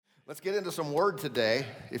Let's get into some word today.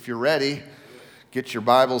 If you're ready, get your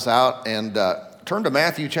Bibles out and turn to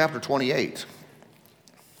Matthew chapter 28.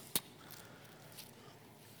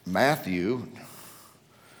 Matthew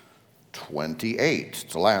 28.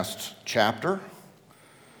 It's the last chapter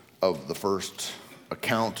of the first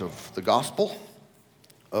account of the gospel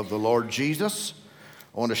of the Lord Jesus.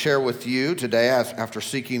 I want to share with you today, after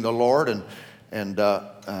seeking the Lord and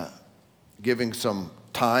giving some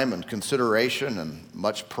time and consideration and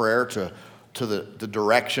much prayer to the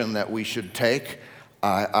direction that we should take.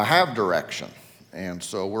 I have direction, and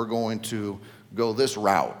so we're going to go this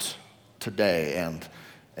route today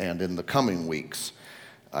and in the coming weeks,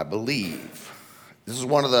 I believe. This is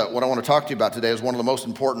what I want to talk to you about today is one of the most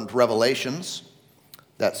important revelations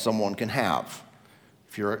that someone can have.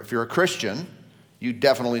 If you're a Christian, you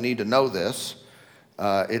definitely need to know this.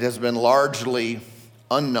 It has been largely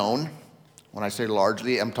unknown. When I say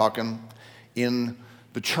largely, I'm talking in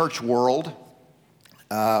the church world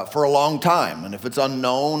for a long time. And if it's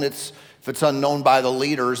unknown, if it's unknown by the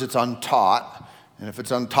leaders, it's untaught. And if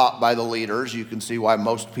it's untaught by the leaders, you can see why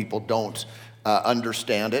most people don't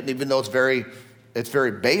understand it. And even though it's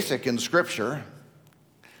very basic in Scripture,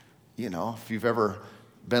 you know, if you've ever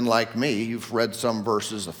been like me, you've read some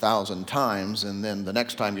verses 1,000 times, and then the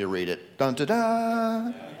next time you read it,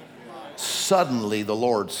 dun-da-da, suddenly the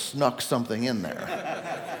Lord snuck something in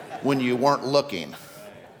there when you weren't looking.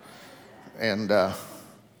 And the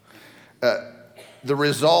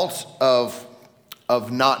result of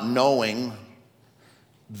not knowing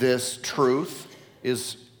this truth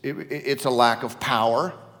is it's a lack of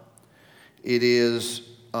power. It is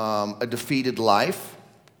a defeated life.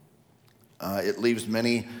 It leaves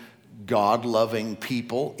many God-loving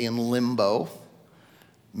people in limbo,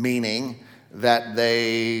 meaning that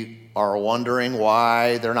they are wondering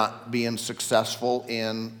why they're not being successful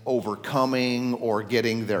in overcoming or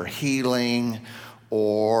getting their healing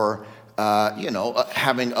or,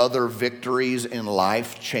 having other victories in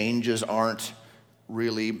life. Changes aren't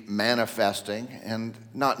really manifesting. And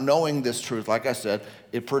not knowing this truth, like I said,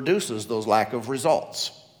 it produces those lack of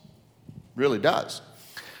results. Really does.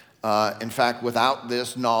 In fact, without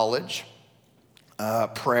this knowledge,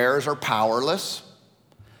 prayers are powerless.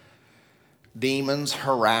 Demons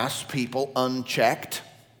harass people unchecked,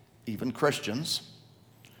 even Christians.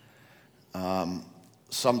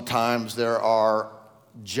 Sometimes there are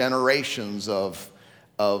generations of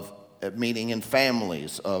meaning in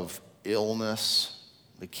families of illness.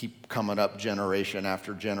 They keep coming up generation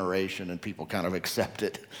after generation, and people kind of accept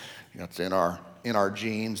it. It's in our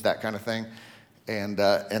genes, that kind of thing.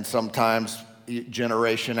 And sometimes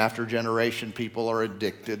generation after generation, people are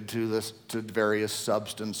addicted to various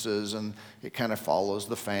substances, and it kind of follows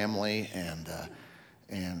the family. And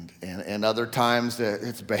other times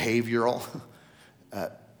it's behavioral.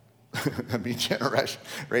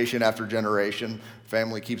 Generation after generation,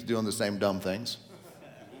 family keeps doing the same dumb things.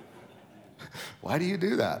 Why do you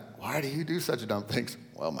do that? Why do you do such dumb things?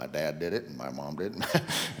 Well, my dad did it, and my mom did it,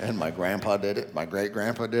 and my grandpa did it, my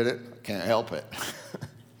great-grandpa did it. I can't help it.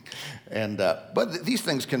 But these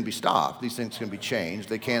things can be stopped. These things can be changed.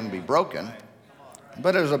 They can be broken.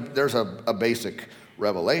 But there's a basic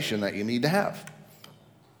revelation that you need to have.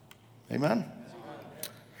 Amen?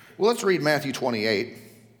 Well, let's read Matthew 28.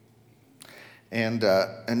 And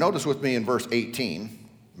notice with me in verse 18,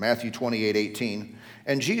 Matthew 28:18.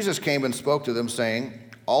 And Jesus came and spoke to them, saying,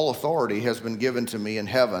 all authority has been given to me in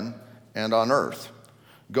heaven and on earth.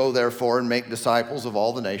 Go therefore and make disciples of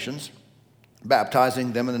all the nations,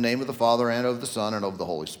 baptizing them in the name of the Father and of the Son and of the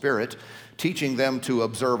Holy Spirit, teaching them to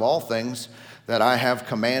observe all things that I have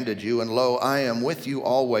commanded you. And lo, I am with you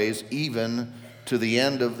always, even to the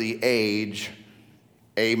end of the age.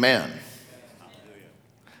 Amen.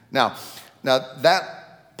 Now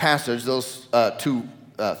that passage, those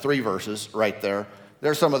three verses right there,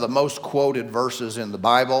 they're some of the most quoted verses in the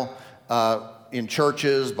Bible, in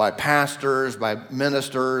churches, by pastors, by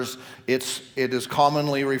ministers. It is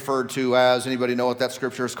commonly referred to as, anybody know what that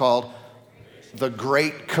scripture is called? The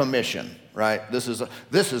Great Commission, right? This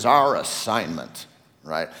is our assignment,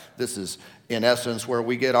 right? This is, in essence, where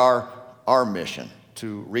we get our mission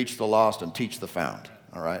to reach the lost and teach the found,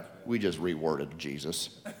 all right? We just reworded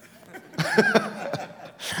Jesus.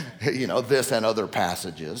 This and other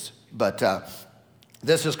passages, but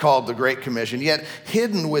this is called the Great Commission. Yet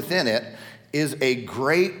hidden within it is a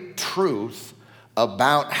great truth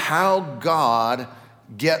about how God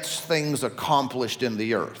gets things accomplished in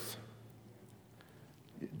the earth.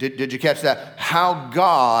 Did you catch that? How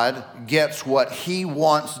God gets what he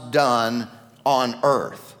wants done on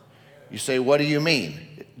earth. You say, what do you mean?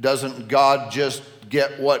 Doesn't God just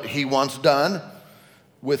get what he wants done?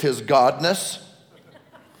 with his godness.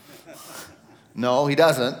 No, he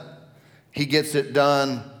doesn't. He gets it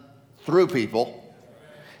done through people.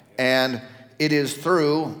 And it is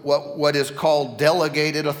through what is called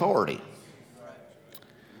delegated authority.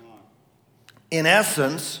 In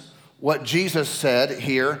essence, what Jesus said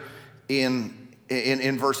here in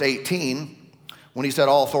verse 18, when he said,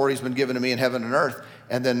 all authority has been given to me in heaven and earth,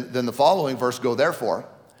 and then the following verse, go therefore.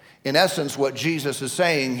 In essence, what Jesus is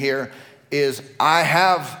saying here is, I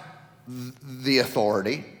have the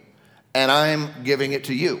authority, and I'm giving it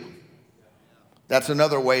to you. That's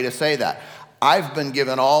another way to say that. I've been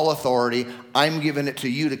given all authority. I'm giving it to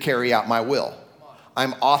you to carry out my will.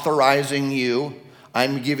 I'm authorizing you.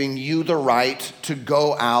 I'm giving you the right to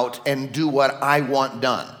go out and do what I want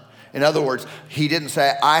done. In other words, he didn't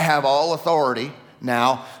say, I have all authority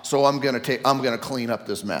now, so I'm going to clean up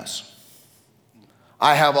this mess.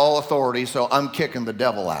 I have all authority, so I'm kicking the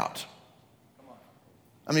devil out.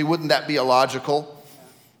 I mean, wouldn't that be a logical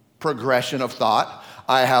progression of thought?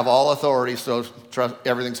 I have all authority, so trust,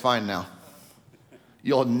 everything's fine now.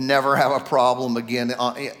 You'll never have a problem again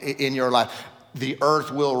in your life. The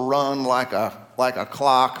earth will run like a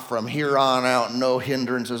clock from here on out, no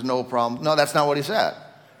hindrances, no problem. No, that's not what he said.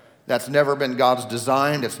 That's never been God's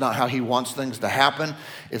design. It's not how he wants things to happen.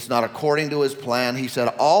 It's not according to his plan. He said,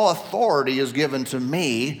 all authority is given to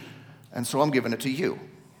me, and so I'm giving it to you.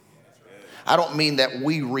 I don't mean that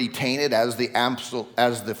we retain it as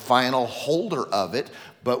the final holder of it,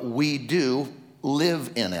 but we do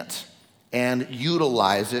live in it and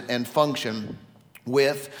utilize it and function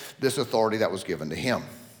with this authority that was given to him.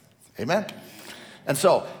 Amen? And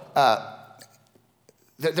so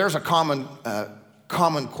there's a common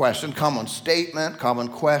question, common statement, common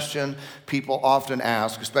question people often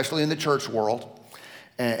ask, especially in the church world,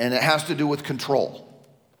 and it has to do with control.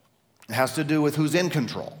 It has to do with who's in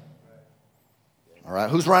control. All right,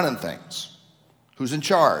 who's running things? Who's in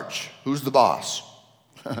charge? Who's the boss?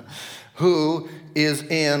 Who is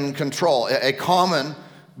in control? A common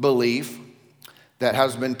belief that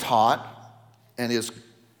has been taught and is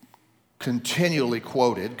continually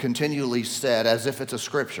quoted, continually said as if it's a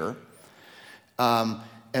scripture, and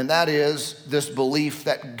that is this belief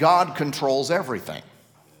that God controls everything.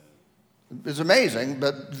 It's amazing,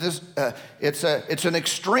 but it's an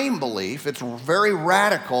extreme belief. It's very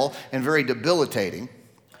radical and very debilitating,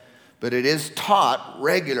 but it is taught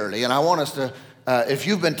regularly. And I want us to, if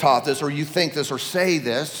you've been taught this or you think this or say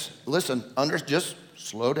this, listen, just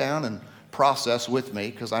slow down and process with me,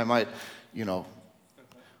 because I might,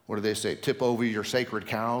 what do they say, tip over your sacred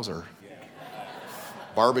cows or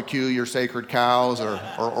barbecue your sacred cows or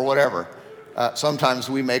whatever. Sometimes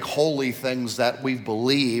we make holy things that we've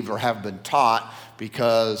believed or have been taught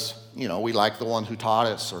because, we like the one who taught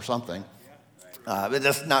us or something. But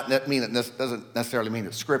this doesn't necessarily mean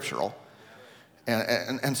it's scriptural.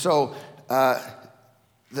 And so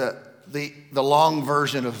the long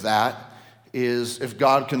version of that is, if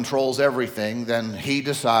God controls everything, then he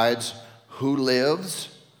decides who lives,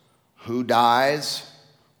 who dies,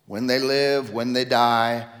 when they live, when they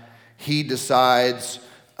die. He decides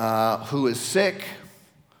who is sick.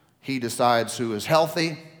 He decides who is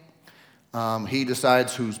healthy. He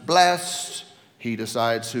decides who's blessed. He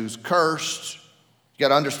decides who's cursed. You got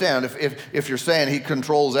to understand, if you're saying he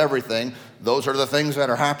controls everything, those are the things that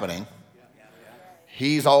are happening.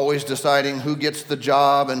 He's always deciding who gets the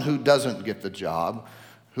job and who doesn't get the job.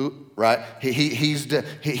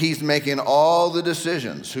 He's making all the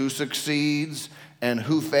decisions, who succeeds and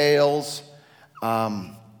who fails.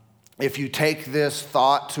 If you take this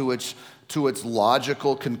thought to its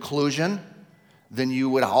logical conclusion, then you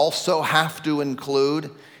would also have to include,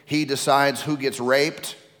 he decides who gets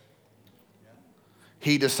raped.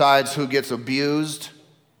 He decides who gets abused,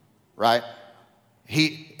 right?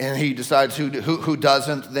 He decides who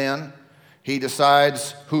doesn't then. He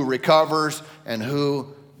decides who recovers and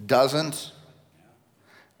who doesn't.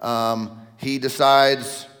 He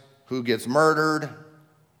decides who gets murdered.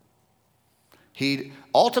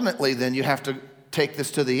 Ultimately, then, you have to take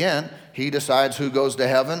this to the end. He decides who goes to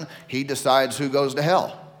heaven. He decides who goes to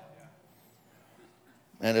hell.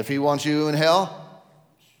 And if he wants you in hell,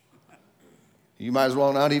 you might as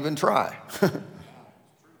well not even try.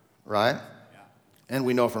 Right? And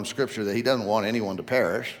we know from Scripture that he doesn't want anyone to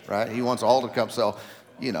perish, right? He wants all to come. So,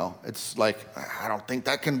 it's like, I don't think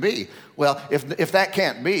that can be. Well, if that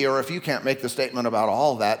can't be, or if you can't make the statement about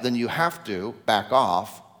all that, then you have to back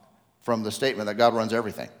off from the statement that God runs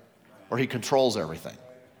everything, or he controls everything.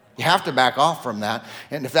 You have to back off from that.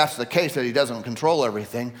 And if that's the case, that he doesn't control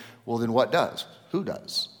everything, well, then what does? Who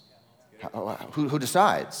does? Who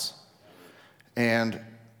decides? And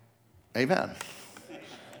amen.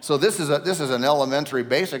 So this is an elementary,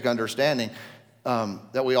 basic understanding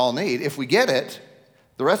that we all need. If we get it,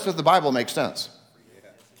 the rest of the Bible makes sense.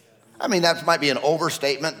 I mean, that might be an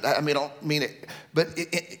overstatement. I mean, I don't mean it. But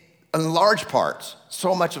in large parts,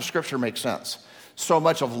 so much of Scripture makes sense. So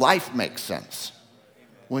much of life makes sense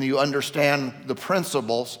when you understand the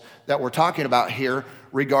principles that we're talking about here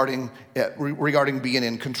regarding being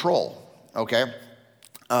in control, okay?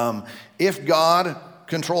 If God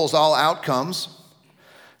controls all outcomes,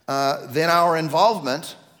 then our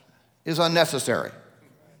involvement is unnecessary.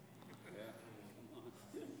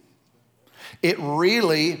 It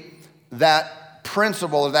really, that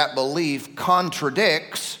principle or that belief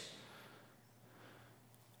contradicts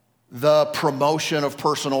the promotion of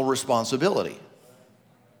personal responsibility.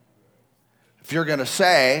 If you're going to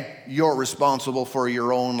say you're responsible for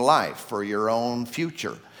your own life, for your own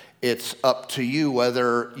future, it's up to you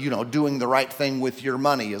whether, doing the right thing with your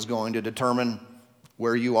money is going to determine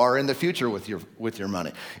where you are in the future with your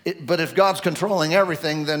money. But if God's controlling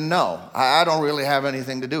everything, then no, I don't really have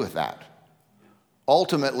anything to do with that.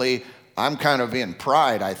 Ultimately, I'm kind of in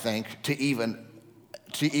pride, I think, to even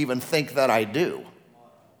think that I do.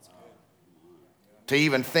 To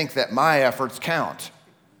even think that my efforts count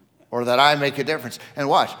or that I make a difference. And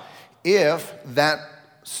watch, if that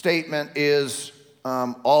statement is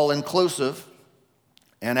all-inclusive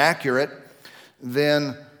and accurate,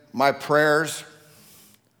 then my prayers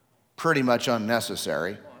pretty much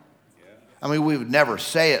unnecessary. I mean, we would never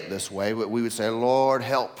say it this way, but we would say, Lord,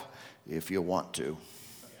 help if you want to.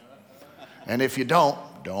 And if you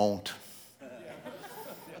don't.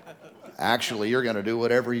 Actually, you're going to do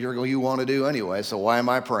whatever you want to do anyway, so why am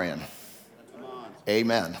I praying?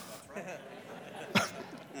 Amen.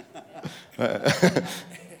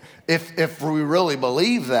 If we really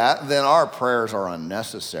believe that, then our prayers are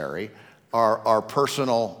unnecessary. Our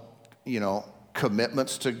personal,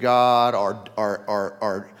 commitments to God,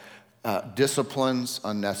 our disciplines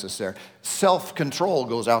unnecessary. Self-control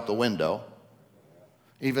goes out the window,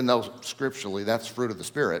 even though scripturally that's fruit of the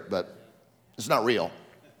Spirit, but it's not real.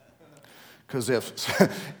 Because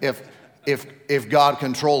if God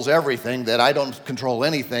controls everything, then I don't control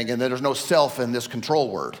anything, and then there's no self in this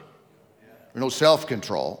control word. There's no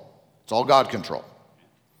self-control. It's all God control.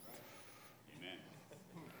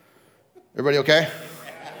 Everybody okay?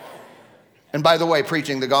 And by the way,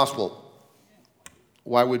 preaching the gospel,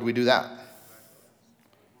 why would we do that?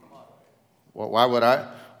 Why would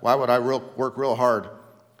I work real hard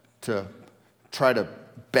to try to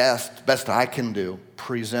best I can do,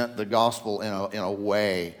 present the gospel in a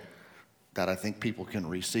way that I think people can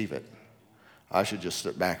receive it? I should just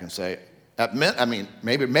sit back and say,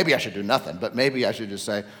 maybe I should do nothing, but maybe I should just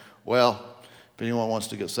say, well, if anyone wants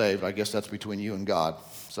to get saved, I guess that's between you and God.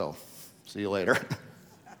 So, see you later.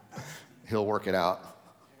 He'll work it out.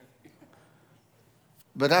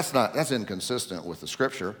 But that's inconsistent with the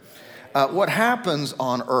Scripture. What happens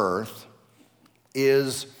on earth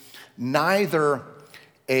is neither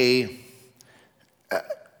a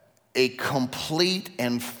complete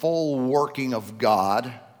and full working of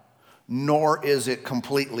God, nor is it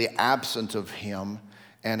completely absent of Him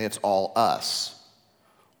and it's all us.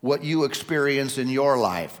 What you experience in your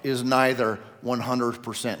life is neither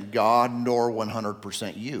 100% God nor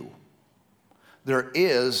 100% you. There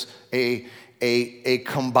is a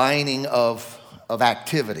combining of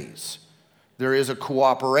activities. There is a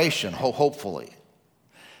cooperation, hopefully.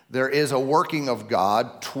 There is a working of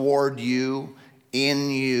God toward you, in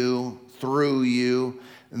you, through you.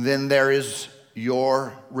 And then there is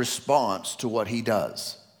your response to what He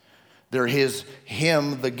does. There is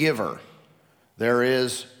Him, the giver. There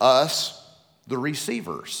is us, the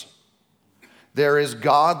receivers. There is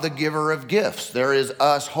God, the giver of gifts. There is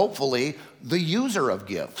us, hopefully, the user of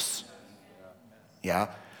gifts. Yeah.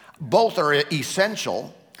 Both are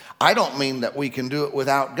essential. I don't mean that we can do it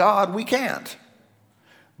without God. We can't.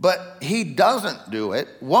 But He doesn't do it,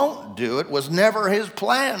 won't do it, was never His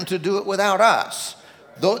plan to do it without us.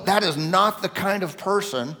 Though that is not the kind of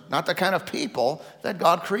person, not the kind of people that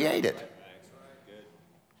God created.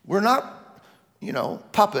 We're not,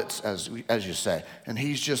 puppets, as you say. And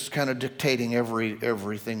He's just kind of dictating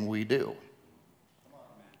everything we do.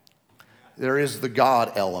 There is the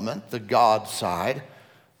God element, the God side.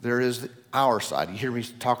 There is our side. You hear me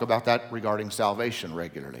talk about that regarding salvation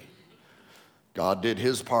regularly. God did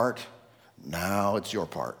His part. Now it's your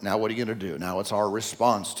part. Now what are you going to do? Now it's our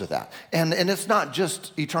response to that. And it's not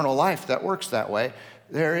just eternal life that works that way.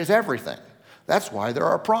 There is everything. That's why there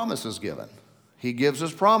are promises given. He gives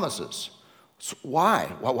us promises. So why?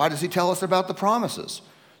 Why does He tell us about the promises?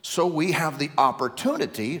 So we have the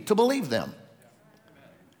opportunity to believe them.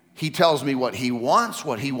 He tells me what he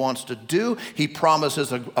wants to do. He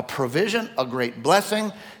promises a provision, a great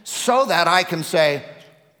blessing, so that I can say,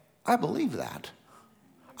 I believe that.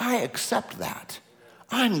 I accept that.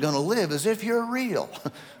 I'm going to live as if you're real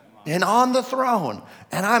and on the throne,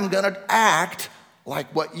 and I'm going to act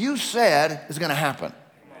like what you said is going to happen.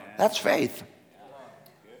 That's faith.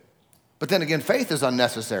 But then again, faith is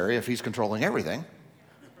unnecessary if he's controlling everything.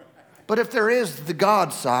 But if there is the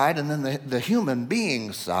God side and then the human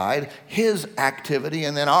being side, his activity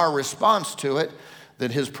and then our response to it,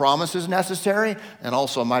 then his promise is necessary, and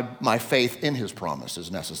also my faith in his promise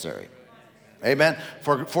is necessary. Amen.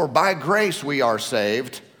 For by grace we are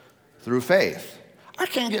saved through faith. I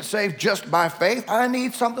can't get saved just by faith. I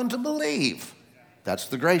need something to believe. That's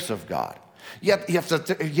the grace of God. Yet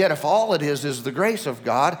if all it is the grace of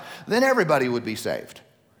God, then everybody would be saved.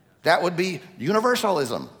 That would be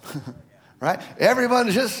universalism, right?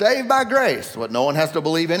 Everyone's just saved by grace. What, no one has to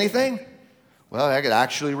believe anything? Well, it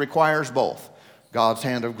actually requires both. God's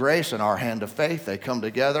hand of grace and our hand of faith, they come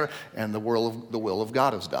together, and the will of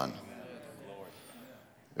God is done.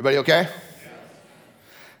 Everybody okay?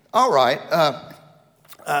 All right.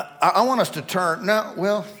 I want us to turn,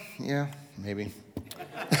 maybe.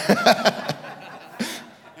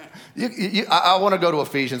 I want to go to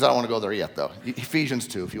Ephesians. I don't want to go there yet, though. Ephesians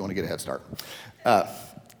 2, if you want to get a head start.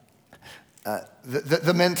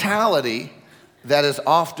 The mentality that is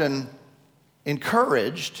often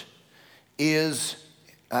encouraged is,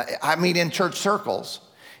 in church circles,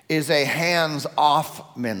 is a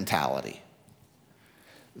hands-off mentality.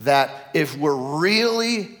 That if we're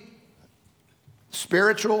really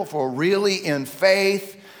spiritual, if we're really in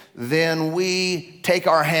faith, then we take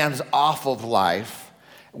our hands off of life.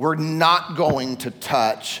 We're not going to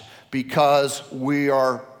touch because we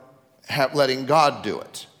are letting God do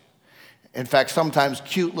it. In fact, sometimes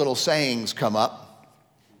cute little sayings come up,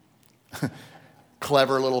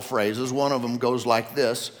 clever little phrases. One of them goes like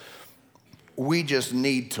this: we just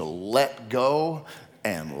need to let go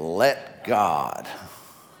and let God.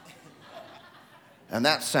 And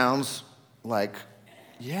that sounds like,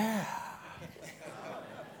 yeah,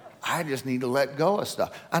 I just need to let go of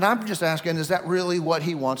stuff. And I'm just asking, is that really what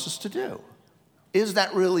he wants us to do? Is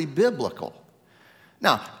that really biblical?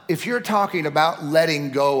 Now, if you're talking about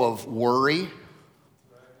letting go of worry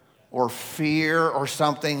or fear or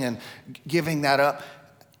something and giving that up,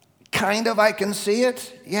 kind of I can see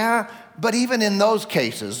it, yeah. But even in those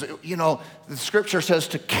cases, the scripture says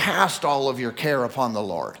to cast all of your care upon the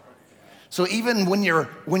Lord. So even when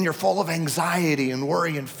you're full of anxiety and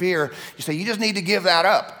worry and fear, you say you just need to give that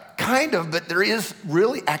up. Kind of, but there is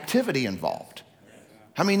really activity involved.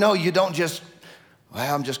 How many know you don't just,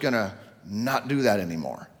 I'm just going to not do that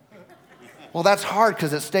anymore? Well, that's hard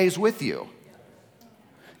because it stays with you.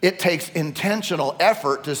 It takes intentional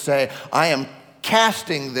effort to say, I am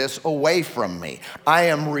casting this away from me. I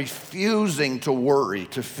am refusing to worry,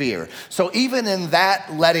 to fear. So even in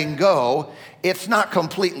that letting go, it's not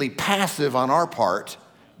completely passive on our part.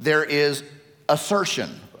 There is assertion,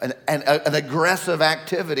 an aggressive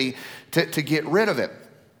activity to get rid of it.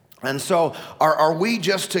 And so are we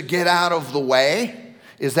just to get out of the way?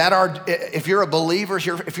 Is that if you're a believer,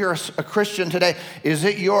 if you're a Christian today, is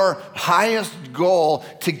it your highest goal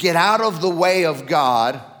to get out of the way of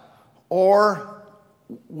God? Or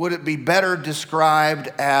would it be better described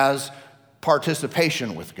as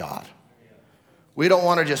participation with God? We don't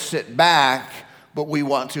want to just sit back, but we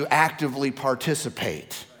want to actively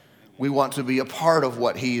participate. We want to be a part of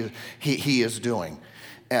what he is doing.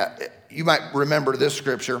 You might remember this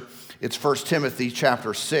scripture. It's 1 Timothy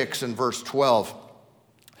chapter 6 and verse 12.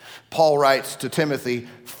 Paul writes to Timothy,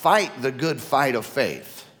 fight the good fight of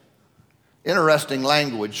faith. Interesting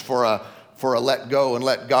language for a let go and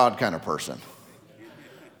let God kind of person.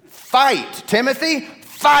 Fight, Timothy,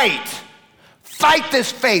 fight. Fight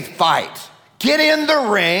this faith fight. Get in the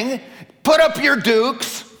ring, put up your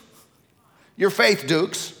dukes, your faith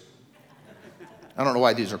dukes. I don't know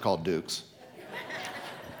why these are called dukes.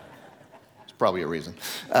 There's probably a reason.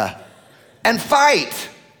 And fight.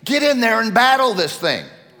 Get in there and battle this thing.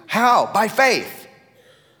 How? By faith.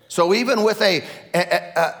 So even with a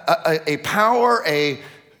power, a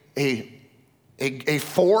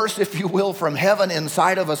force, if you will, from heaven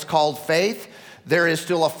inside of us called faith, there is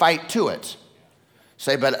still a fight to it.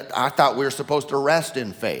 Say, but I thought we were supposed to rest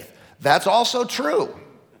in faith. That's also true.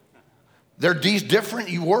 These different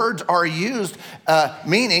words are used,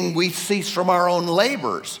 meaning we cease from our own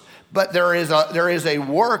labors. But there is a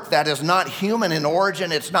work that is not human in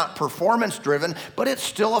origin. It's not performance driven, but it's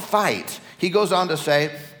still a fight. He goes on to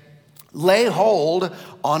say, lay hold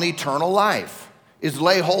on eternal life. Is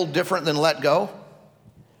lay hold different than let go?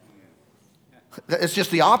 It's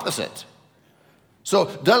just the opposite. So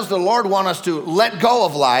does the Lord want us to let go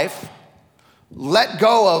of life, let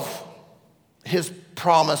go of his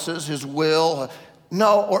promises, his will?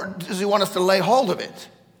 No, or does he want us to lay hold of it?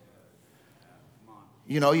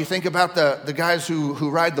 You know, you think about the guys who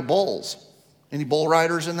ride the bulls. Any bull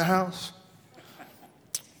riders in the house?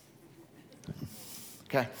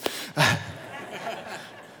 Okay.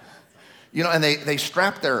 You know, and they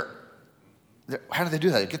strap their, how do they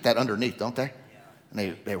do that? They get that underneath, don't they?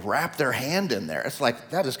 And they wrap their hand in there. It's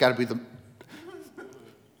like, that has got to be the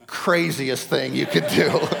craziest thing you could do.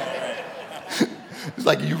 It's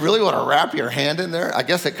like, you really want to wrap your hand in there? I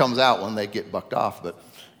guess it comes out when they get bucked off, but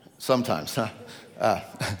sometimes, huh?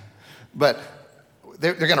 But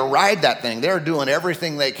they're going to ride that thing. They're doing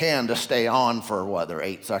everything they can to stay on for, what, they're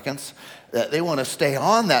 8 seconds? They want to stay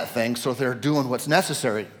on that thing, so they're doing what's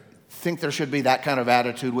necessary. Think there should be that kind of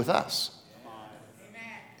attitude with us.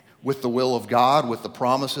 With the will of God, with the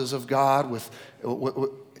promises of God, with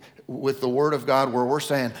the word of God, where we're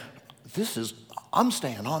saying, I'm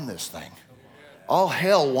staying on this thing. All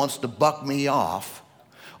hell wants to buck me off.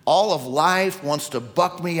 All of life wants to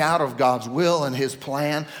buck me out of God's will and his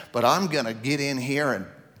plan, but I'm going to get in here and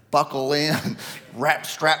buckle in,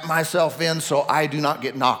 strap myself in so I do not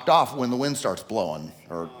get knocked off when the wind starts blowing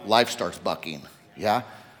or life starts bucking. Yeah?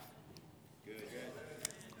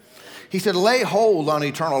 He said, lay hold on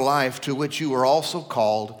eternal life, to which you were also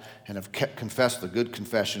called and have confessed the good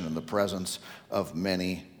confession in the presence of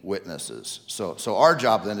many witnesses. So our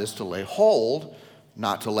job then is to lay hold,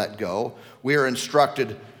 not to let go. We are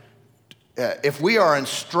instructed, if we are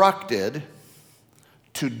instructed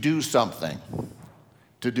to do something,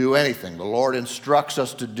 to do anything, the Lord instructs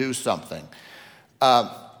us to do something,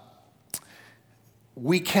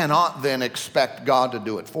 we cannot then expect God to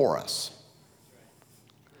do it for us.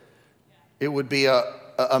 It would be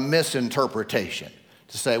a misinterpretation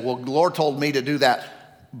to say, well, the Lord told me to do that,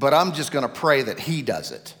 but I'm just going to pray that he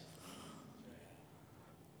does it.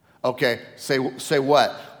 Okay, say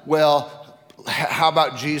what? Well, how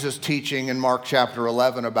about Jesus teaching in Mark chapter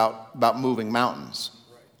 11 about moving mountains?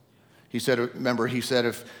 He said,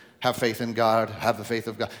 have faith in God, have the faith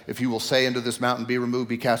of God. If you will say unto this mountain, be removed,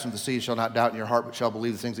 be cast into the sea, shall not doubt in your heart, but shall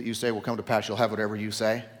believe the things that you say will come to pass, you'll have whatever you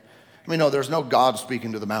say. I mean, no, there's no God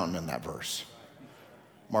speaking to the mountain in that verse.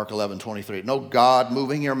 Mark 11:23. No God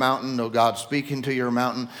moving your mountain, no God speaking to your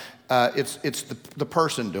mountain. It's the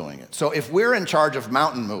person doing it. So if we're in charge of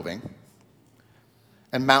mountain moving,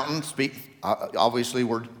 and mountain speak, obviously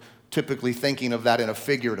we're typically thinking of that in a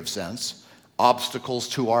figurative sense, obstacles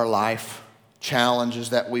to our life, challenges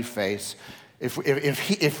that we face. If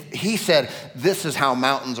he said, this is how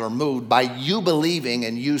mountains are moved by you believing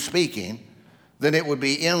and you speaking, then it would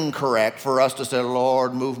be incorrect for us to say,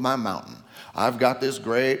 Lord, move my mountain. I've got this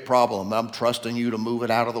great problem. I'm trusting you to move it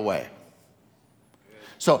out of the way.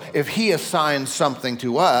 So if he assigns something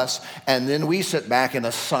to us and then we sit back and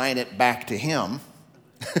assign it back to him,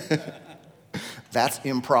 that's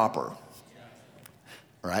improper,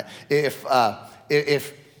 right? If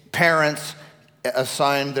parents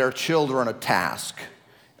assign their children a task,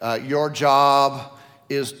 your job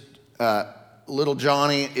is... little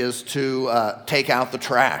Johnny is to take out the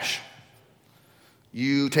trash.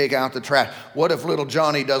 You take out the trash. What if little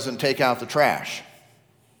Johnny doesn't take out the trash?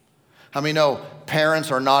 How many know parents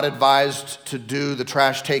are not advised to do the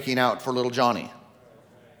trash taking out for little Johnny?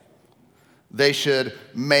 They should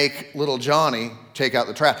make little Johnny take out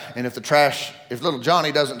the trash. And if little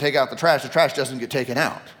Johnny doesn't take out the trash doesn't get taken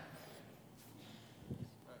out.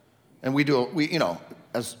 And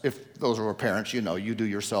as if those are our parents, you do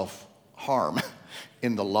yourself harm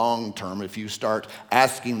in the long term if you start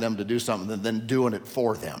asking them to do something and then doing it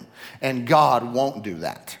for them. And God won't do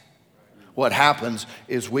that. What happens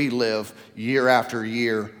is we live year after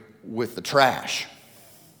year with the trash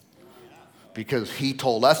because he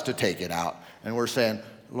told us to take it out. And we're saying,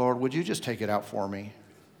 Lord, would you just take it out for me?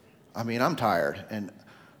 I mean, I'm tired and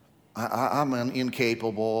I'm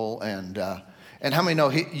incapable. And how many know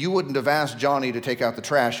you wouldn't have asked Johnny to take out the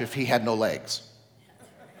trash if he had no legs?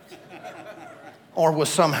 Or was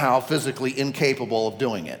somehow physically incapable of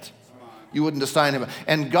doing it. You wouldn't assign him.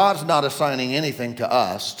 And God's not assigning anything to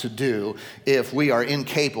us to do if we are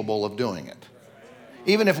incapable of doing it.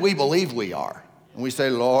 Even if we believe we are. And we say,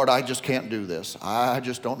 Lord, I just can't do this. I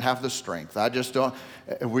just don't have the strength. I just don't.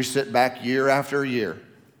 And we sit back year after year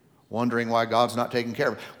wondering why God's not taking care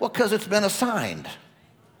of it. Well, because it's been assigned.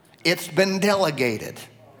 It's been delegated.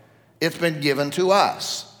 It's been given to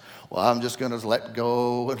us. Well, I'm just going to let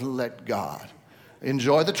go and let God.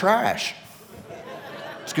 Enjoy the trash.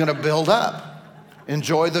 It's going to build up.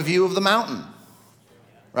 Enjoy the view of the mountain.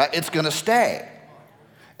 right? It's going to stay.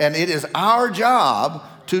 And it is our job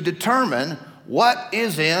to determine what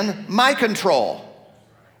is in my control.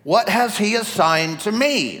 What has he assigned to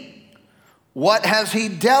me? What has he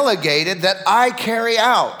delegated that I carry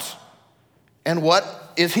out? And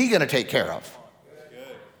what is he going to take care of?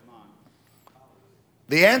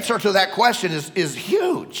 The answer to that question is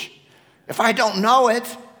huge. If I don't know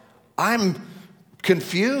it, I'm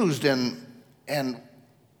confused and in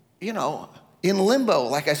limbo,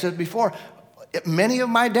 like I said before. Many of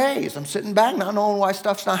my days, I'm sitting back not knowing why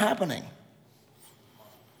stuff's not happening.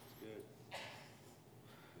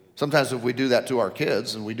 Sometimes if we do that to our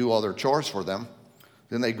kids and we do all their chores for them,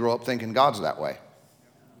 then they grow up thinking God's that way.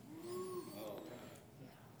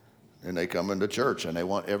 And they come into church and they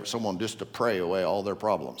want someone just to pray away all their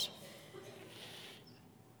problems.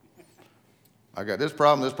 I got this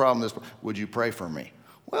problem, this problem, this problem. Would you pray for me?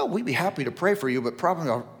 Well, we'd be happy to pray for you, but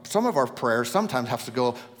probably some of our prayers sometimes have to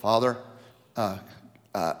go, Father,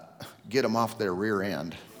 get them off their rear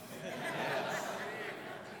end.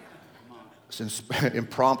 And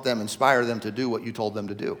prompt them, inspire them to do what you told them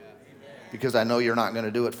to do. Because I know you're not going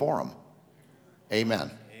to do it for them.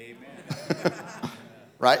 Amen. Amen.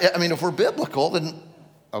 Right? I mean, if we're biblical, then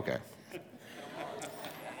okay.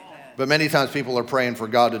 But many times people are praying for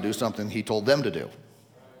God to do something he told them to do.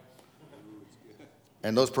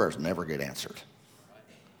 And those prayers never get answered.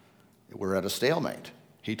 We're at a stalemate.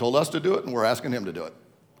 He told us to do it, and we're asking him to do it.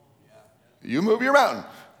 You move your mountain.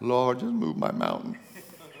 Lord, just move my mountain.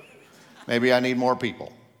 Maybe I need more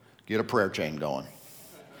people. Get a prayer chain going.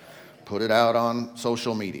 Put it out on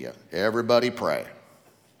social media. Everybody pray.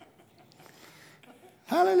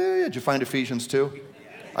 Hallelujah. Did you find Ephesians 2?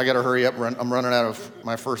 I got to hurry up. I'm running out of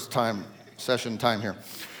my first session time here.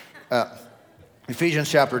 Ephesians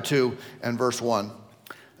chapter 2 and verse 1.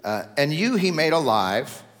 And you he made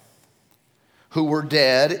alive, who were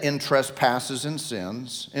dead in trespasses and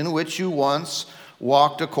sins, in which you once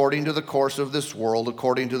walked according to the course of this world,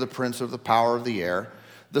 according to the prince of the power of the air,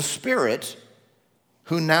 the spirit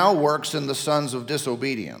who now works in the sons of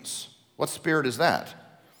disobedience. What spirit is that?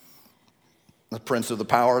 The prince of the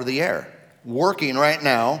power of the air, working right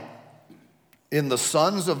now in the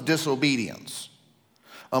sons of disobedience,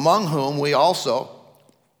 among whom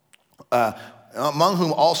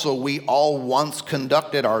also we all once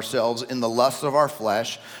conducted ourselves in the lusts of our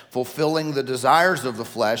flesh, fulfilling the desires of the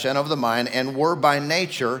flesh and of the mind, and were by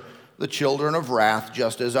nature the children of wrath,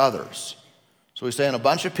 just as others. So he's saying a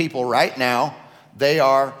bunch of people right now, they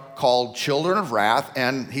are called children of wrath,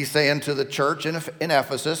 and he's saying to the church in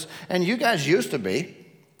Ephesus, and you guys used to be.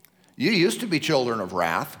 You used to be children of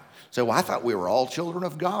wrath. So, well, I thought we were all children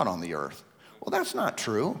of God on the earth. Well, that's not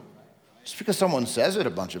true. Just because someone says it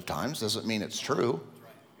a bunch of times doesn't mean it's true.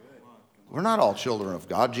 We're not all children of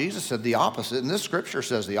God. Jesus said the opposite, and this scripture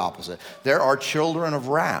says the opposite. There are children of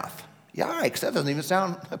wrath. Yikes, that doesn't even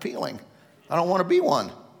sound appealing. I don't want to be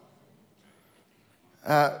one.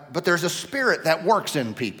 But there's a spirit that works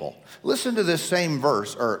in people. Listen to this same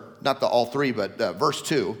verse, or not all three, but verse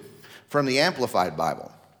 2 from the Amplified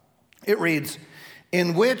Bible. It reads,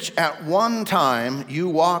 in which at one time you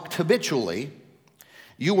walked habitually,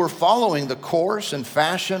 you were following the course and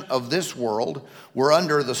fashion of this world, were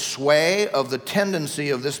under the sway of the tendency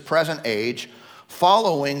of this present age,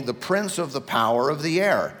 following the prince of the power of the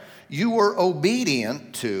air. You were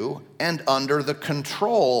obedient to and under the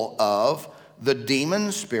control of the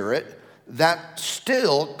demon spirit that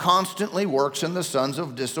still constantly works in the sons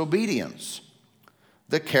of disobedience,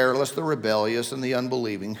 the careless, the rebellious, and the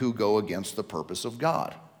unbelieving who go against the purpose of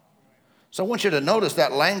God. So I want you to notice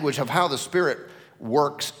that language of how the Spirit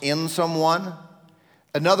works in someone.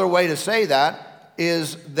 Another way to say that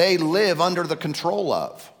is they live under the control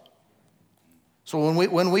of. So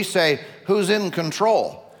when we say, who's in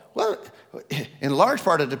control? Well, in large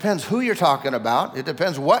part, it depends who you're talking about. It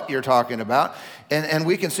depends what you're talking about. And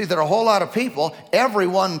we can see that a whole lot of people,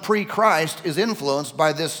 everyone pre-Christ is influenced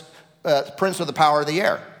by this prince of the power of the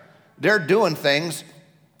air. They're doing things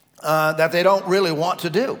that they don't really want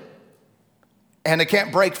to do. And they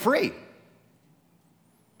can't break free.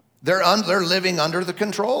 They're living under the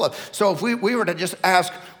control of. So if we were to just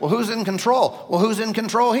ask, well, who's in control? Well, who's in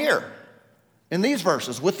control here? In these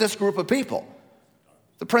verses, with this group of people.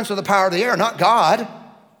 The prince of the power of the air, not God.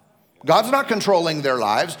 God's not controlling their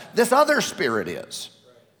lives. This other spirit is.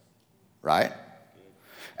 Right?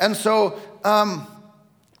 And so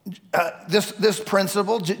this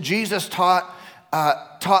principle, Jesus taught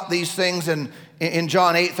these things in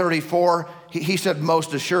John 8:34. He said,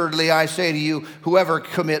 most assuredly, I say to you, whoever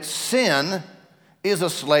commits sin is a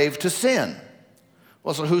slave to sin.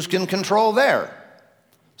 Well, so who's in control there?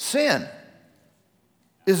 Sin.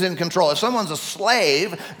 is in control. If someone's a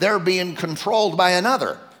slave, they're being controlled by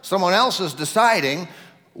another. Someone else is deciding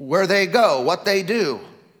where they go, what they do.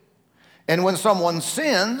 And when someone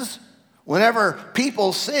sins, whenever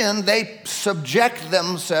people sin, they subject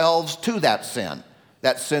themselves to that sin.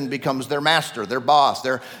 That sin becomes their master, their boss,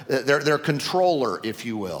 their controller, if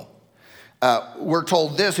you will. We're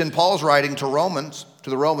told this in Paul's writing to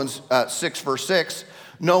the Romans 6, verse 6,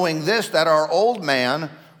 knowing this, that our old man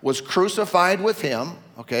was crucified with him.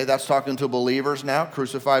 Okay, that's talking to believers now,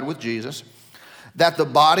 crucified with Jesus. That the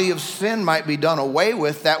body of sin might be done away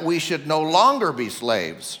with, that we should no longer be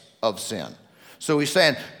slaves of sin. So he's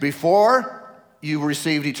saying, before you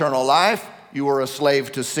received eternal life, you were a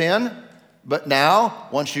slave to sin. But now,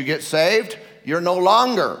 once you get saved, you're no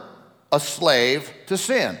longer a slave to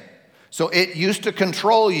sin. So it used to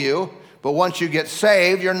control you, but once you get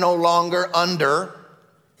saved, you're no longer under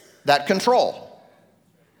that control.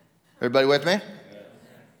 Everybody with me?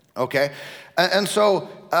 Okay. And so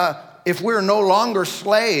if we're no longer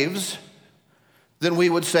slaves, then we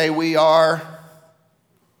would say we are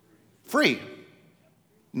free.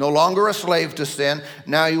 No longer a slave to sin.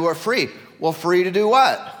 Now you are free. Well, free to do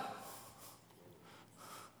what?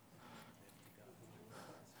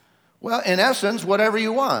 Well, in essence, whatever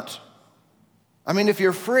you want. I mean, if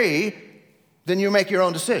you're free, then you make your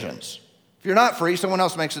own decisions. If you're not free, someone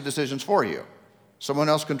else makes the decisions for you. Someone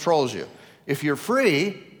else controls you. If you're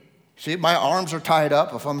free, see, my arms are tied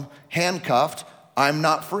up. If I'm handcuffed, I'm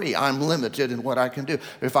not free. I'm limited in what I can do.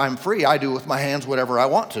 If I'm free, I do with my hands whatever I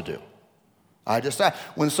want to do. I decide.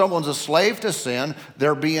 When someone's a slave to sin,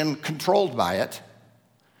 they're being controlled by it.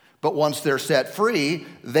 But once they're set free,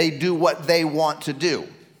 they do what they want to do.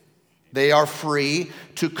 They are free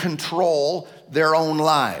to control their own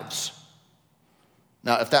lives.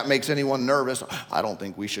 Now, if that makes anyone nervous, I don't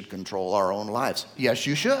think we should control our own lives. Yes,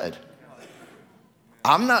 you should.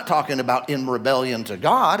 I'm not talking about in rebellion to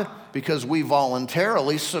God, because we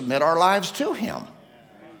voluntarily submit our lives to Him.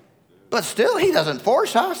 But still, He doesn't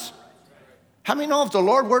force us. How many know if the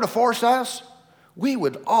Lord were to force us, we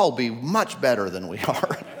would all be much better than we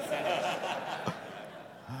are?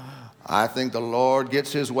 I think the Lord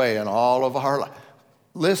gets His way in all of our lives.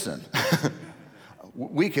 Listen,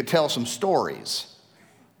 we could tell some stories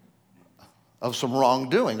of some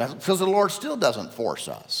wrongdoing because the Lord still doesn't force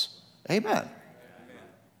us. Amen.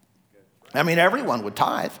 I mean, everyone would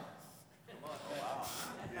tithe.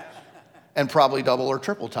 And probably double or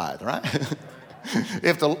triple tithe, right?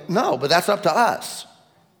 No, but that's up to us.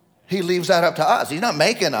 He leaves that up to us. He's not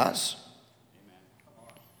making us.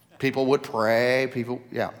 People would pray.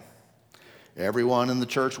 Everyone in the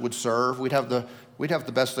church would serve. We'd have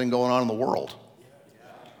the best thing going on in the world.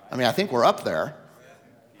 I mean, I think we're up there.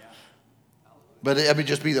 But it would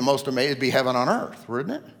just be the most amazing, it'd be heaven on earth,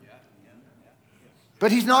 wouldn't it?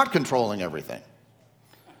 But He's not controlling everything.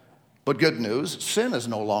 But good news, sin is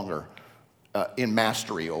no longer in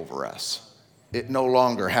mastery over us. It no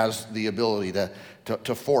longer has the ability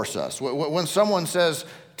to force us. When someone says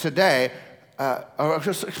today,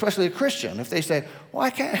 especially a Christian, if they say, well, I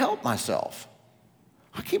can't help myself.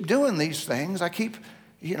 I keep doing these things. I keep,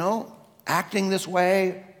 acting this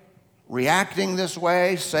way, reacting this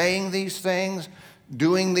way, saying these things,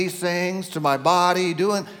 doing these things to my body,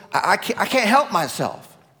 I can't help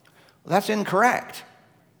myself. Well, that's incorrect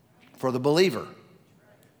for the believer.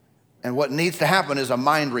 And what needs to happen is a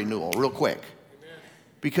mind renewal real quick.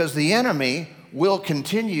 Because the enemy will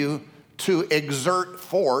continue to exert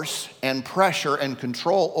force and pressure and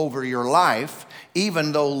control over your life,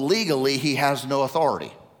 even though legally he has no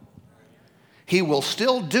authority. He will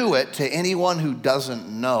still do it to anyone who doesn't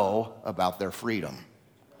know about their freedom.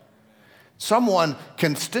 Someone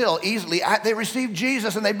can still easily, they receive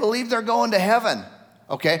Jesus and they believe they're going to heaven.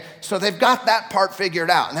 Okay, so they've got that part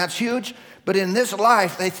figured out, and that's huge. But in this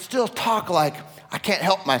life, they still talk like, I can't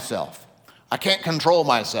help myself. I can't control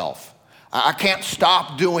myself. I can't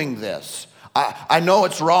stop doing this. I know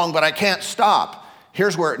it's wrong, but I can't stop.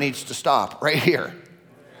 Here's where it needs to stop, right here.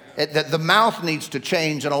 The mouth needs to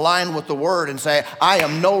change and align with the word and say, I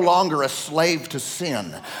am no longer a slave to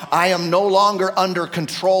sin. I am no longer under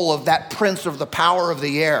control of that prince of the power of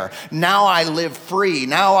the air. Now I live free.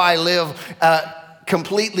 Now I live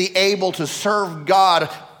completely able to serve God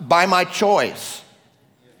by my choice.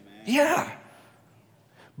 Yeah.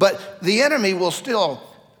 But the enemy will still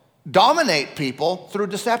dominate people through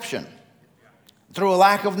deception, through a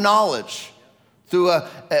lack of knowledge, through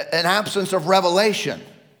an absence of revelation.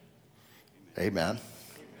 Amen.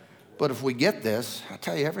 But if we get this, I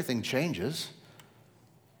tell you, everything changes.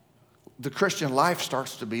 The Christian life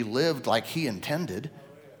starts to be lived like He intended.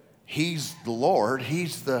 He's the Lord.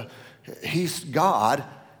 He's the He's God,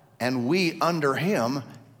 and we under him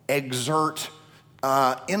exert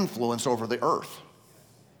influence over the earth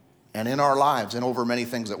and in our lives and over many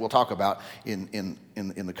things that we'll talk about in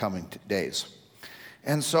the coming days.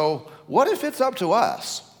 And so what if it's up to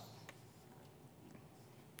us?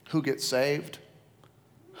 Who gets saved?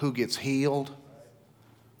 Who gets healed?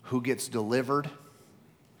 Who gets delivered?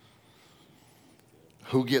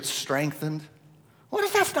 Who gets strengthened? What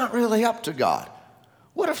if that's not really up to God?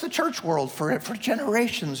 What if the church world for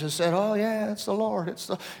generations has said, oh yeah, it's the Lord,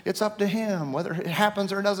 it's up to him, whether it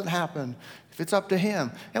happens or it doesn't happen, if it's up to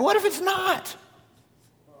him. And what if it's not?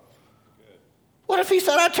 What if he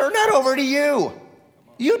said, I turn that over to you?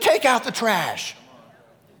 You take out the trash.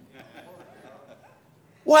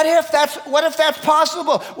 What if that's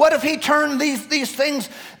possible? What if he turned these things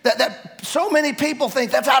that so many people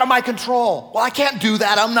think that's out of my control? Well, I can't do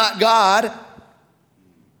that. I'm not God.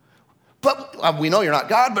 But we know you're not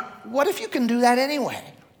God, but what if you can do that anyway?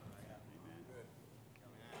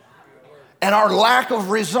 And our lack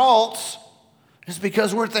of results is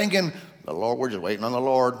because we're thinking, the Lord, we're just waiting on the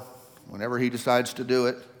Lord whenever he decides to do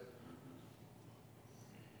it.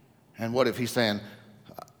 And what if he's saying,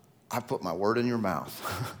 I've put my word in your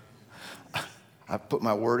mouth. I've put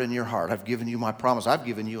my word in your heart. I've given you my promise. I've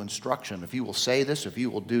given you instruction. If you will say this, if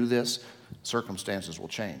you will do this, circumstances will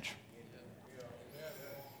change.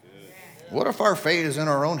 What if our fate is in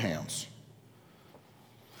our own hands?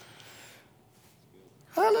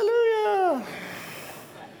 Hallelujah.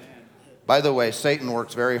 By the way, Satan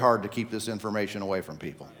works very hard to keep this information away from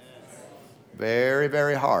people. Very,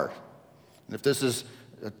 very hard. And if this is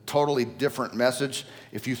a totally different message,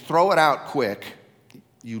 if you throw it out quick,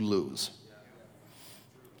 you lose.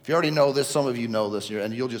 If you already know this, some of you know this,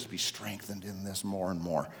 and you'll just be strengthened in this more and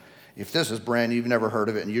more. If this is brand new, you've never heard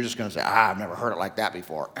of it, and you're just going to say, I've never heard it like that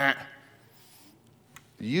before.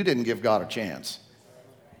 You didn't give God a chance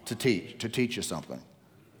to teach you something.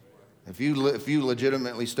 If you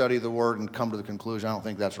legitimately study the Word and come to the conclusion, I don't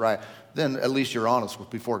think that's right, then at least you're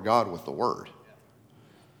honest before God with the Word.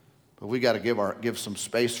 But we got to give some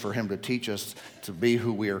space for him to teach us to be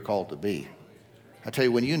who we are called to be. I tell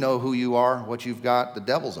you, when you know who you are, what you've got, the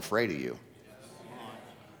devil's afraid of you.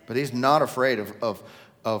 But he's not afraid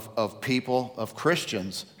of people, of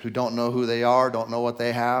Christians who don't know who they are, don't know what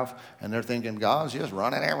they have, and they're thinking, God's just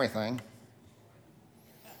running everything.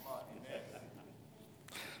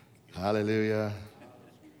 Hallelujah.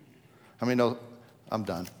 How many know, I'm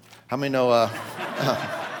done. How many know,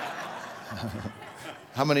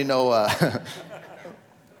 how many know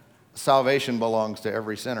salvation belongs to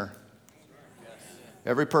every sinner?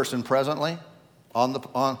 Every person presently on the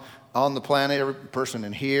planet, every person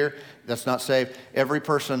in here that's not saved, every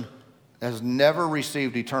person has never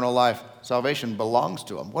received eternal life. Salvation belongs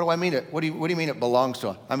to them. What do I mean? What do you mean it belongs to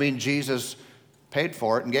them? I mean Jesus paid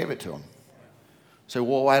for it and gave it to them. So,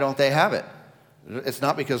 well, why don't they have it? It's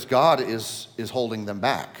not because God is holding them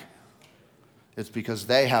back. It's because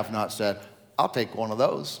they have not said, I'll take one of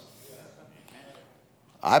those.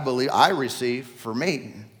 I believe I receive for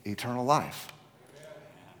me eternal life.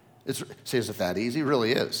 Is it that easy? It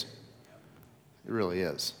really is. It really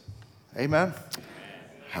is. Amen?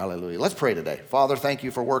 Hallelujah. Let's pray today. Father, thank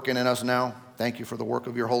you for working in us now. Thank you for the work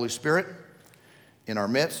of your Holy Spirit in our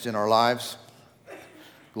midst, in our lives.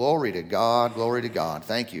 Glory to God. Glory to God.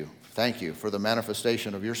 Thank you. Thank you for the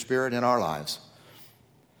manifestation of your Spirit in our lives.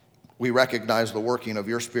 We recognize the working of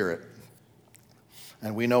your Spirit.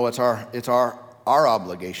 And we know it's our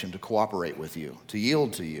obligation to cooperate with you, to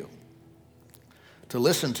yield to you, to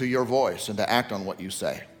listen to your voice and to act on what you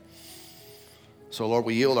say. So, Lord,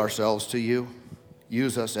 we yield ourselves to you.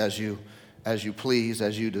 Use us as you please,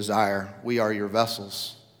 as you desire. We are your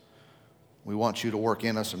vessels. We want you to work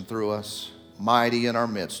in us and through us. Mighty in our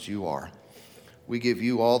midst you are. We give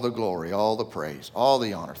you all the glory, all the praise, all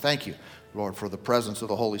the honor. Thank you, Lord, for the presence of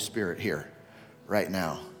the Holy Spirit here right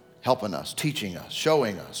now, helping us, teaching us,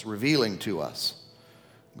 showing us, revealing to us.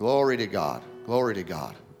 Glory to God. Glory to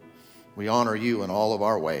God. We honor you in all of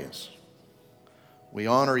our ways. We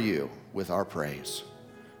honor you with our praise,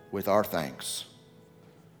 with our thanks,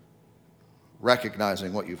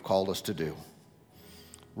 recognizing what you've called us to do,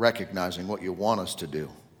 recognizing what you want us to do.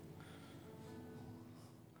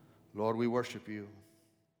 Lord, we worship you.